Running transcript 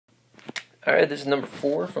Alright, this is number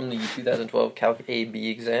 4 from the 2012 Calc AB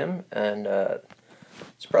exam, and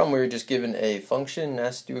it's a problem where you're just given a function and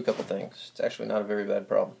asked to do a couple things. It's actually not a very bad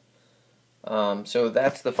problem. So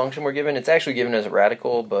that's the function we're given. It's actually given as a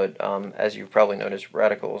radical, but as you've probably noticed,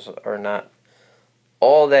 radicals are not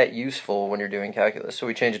all that useful when you're doing calculus, so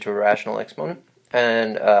we change it to a rational exponent.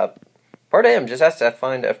 And part A, I'm just asked to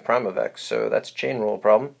find f prime of x, so that's a chain rule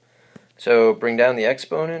problem. So bring down the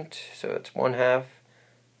exponent, so it's 1/2.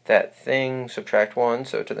 That thing, subtract 1,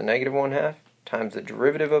 so to the negative 1/2, times the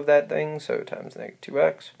derivative of that thing, so times negative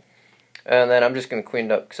 2x. And then I'm just going to clean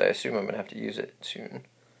it up because I assume I'm going to have to use it soon.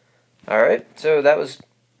 Alright, so that was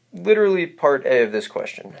literally part A of this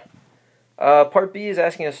question. Part B is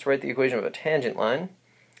asking us to write the equation of a tangent line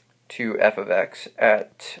to f of x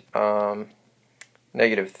at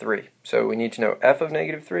 -3. So we need to know f of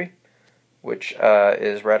 -3, which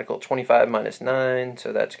is radical 25 minus 9,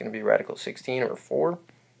 so that's going to be radical 16 or 4.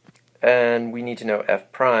 And we need to know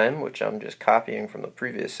f prime, which I'm just copying from the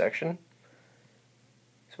previous section.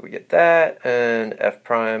 So we get that, and f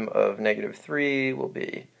prime of -3 will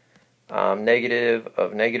be negative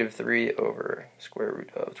of -3 over square root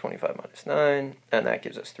of 25 minus 9, and that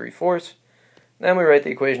gives us 3/4. Then we write the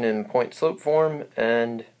equation in point-slope form,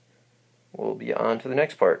 and we'll be on to the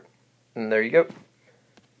next part. And there you go.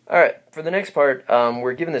 Alright, for the next part,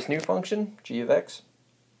 we're given this new function, g of x,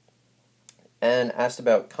 and asked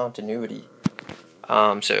about continuity.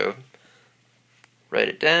 So write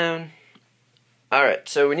it down. Alright,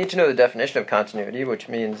 so we need to know the definition of continuity, which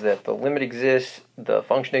means that the limit exists, the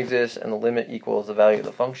function exists, and the limit equals the value of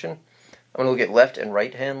the function. I'm going to look at left and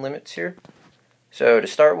right hand limits here. So to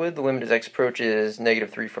start with, the limit as x approaches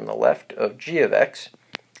 -3 from the left of g of x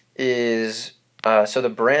is, so the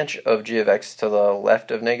branch of g of x to the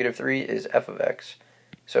left of -3 is f of x.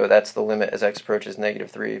 So that's the limit as x approaches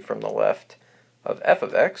 -3 from the left of f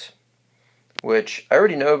of x, which I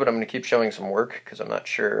already know, but I'm going to keep showing some work because I'm not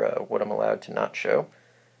sure what I'm allowed to not show.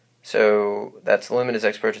 So that's the limit as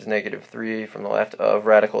x approaches -3 from the left of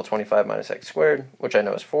radical 25 minus x squared, which I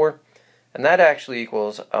know is 4. And that actually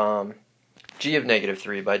equals g of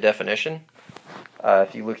 -3 by definition.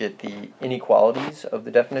 If you look at the inequalities of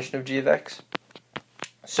the definition of g of x.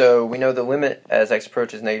 So we know the limit as x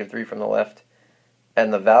approaches -3 from the left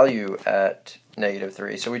and the value at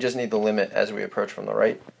 -3. So we just need the limit as we approach from the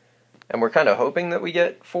right. And we're kind of hoping that we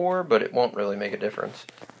get 4, but it won't really make a difference.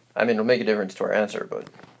 I mean, it'll make a difference to our answer, but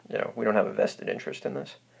you know, we don't have a vested interest in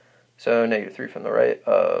this. So -3 from the right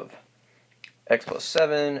of x plus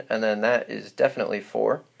 7, and then that is definitely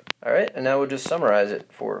 4. Alright, and now we'll just summarize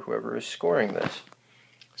it for whoever is scoring this.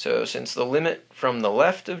 So since the limit from the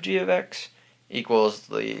left of g of x equals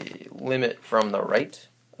the limit from the right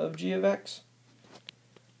of g of x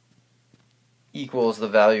equals the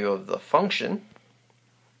value of the function,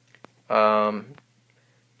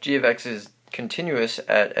 g of x is continuous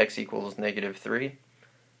at x equals -3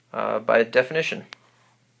 by definition.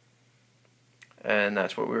 And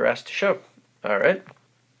that's what we were asked to show. Alright.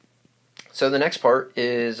 So the next part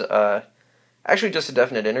is actually just a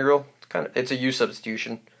definite integral. It's a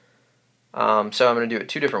U-substitution. So I'm going to do it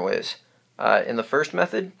two different ways. In the first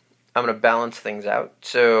method, I'm going to balance things out.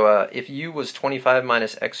 So if u was 25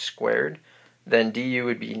 minus x squared, then du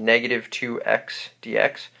would be -2x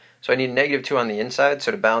dx. So I need a -2 on the inside,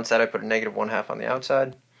 so to balance that I put a -1/2 on the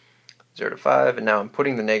outside, 0 to 5, and now I'm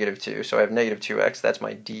putting the -2, so I have -2x, that's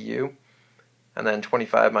my du, and then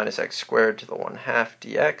 25 minus x squared to the 1/2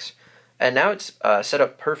 dx. And now it's set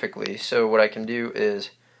up perfectly, so what I can do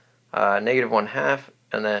is -1/2,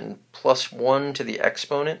 and then plus 1 to the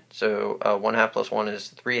exponent, so 1/2 plus 1 is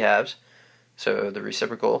 3/2, so the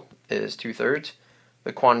reciprocal is 2/3.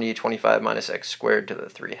 The quantity 25 minus x squared to the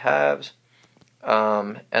 3/2,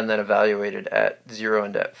 and then evaluated at 0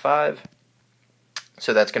 and at 5.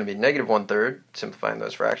 So that's going to be -1/3, simplifying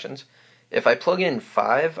those fractions. If I plug in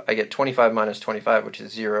 5, I get 25 minus 25, which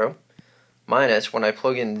is 0, minus, when I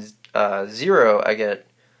plug in 0, I get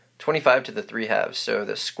 25 to the 3/2. So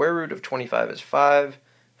the square root of 25 is 5.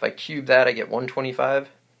 If I cube that, I get 125,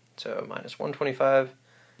 so minus 125,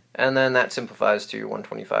 and then that simplifies to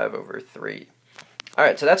 125 over 3.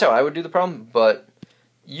 Alright, so that's how I would do the problem, but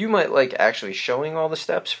you might like actually showing all the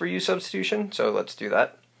steps for U-substitution, so let's do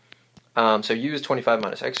that. So u is 25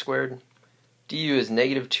 minus x squared, du is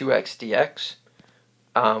 -2x dx,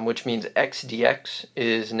 which means x dx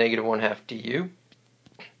is -1/2 du.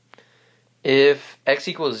 If x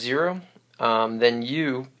equals 0, then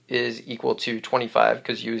u is equal to 25,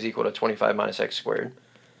 because u is equal to 25 minus x squared.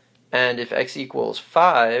 And if x equals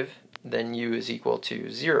 5, then u is equal to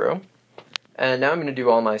 0. And now I'm going to do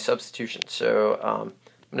all my substitutions. So I'm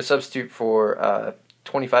going to substitute for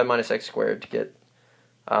 25 minus x squared to get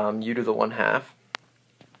u to the 1/2.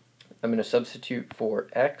 I'm going to substitute for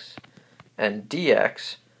x and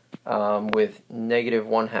dx with negative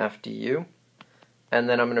 1/2 du. And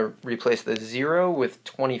then I'm going to replace the 0 with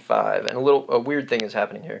 25. And a weird thing is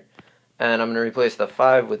happening here. And I'm going to replace the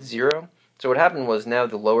 5 with 0. So what happened was now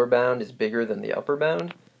the lower bound is bigger than the upper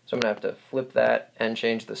bound. So I'm going to have to flip that and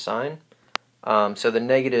change the sign. So the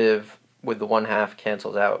negative with the 1/2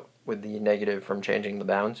 cancels out with the negative from changing the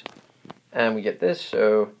bounds. And we get this.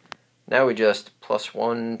 So now we just plus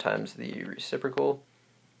 1 times the reciprocal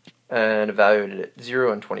and evaluated at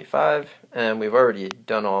 0 and 25. And we've already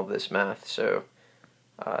done all this math. So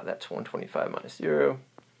that's 125 minus 0.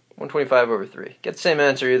 125 over 3. Get the same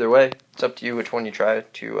answer either way. It's up to you which one you try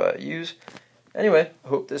to use. Anyway, I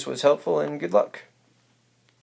hope this was helpful and good luck.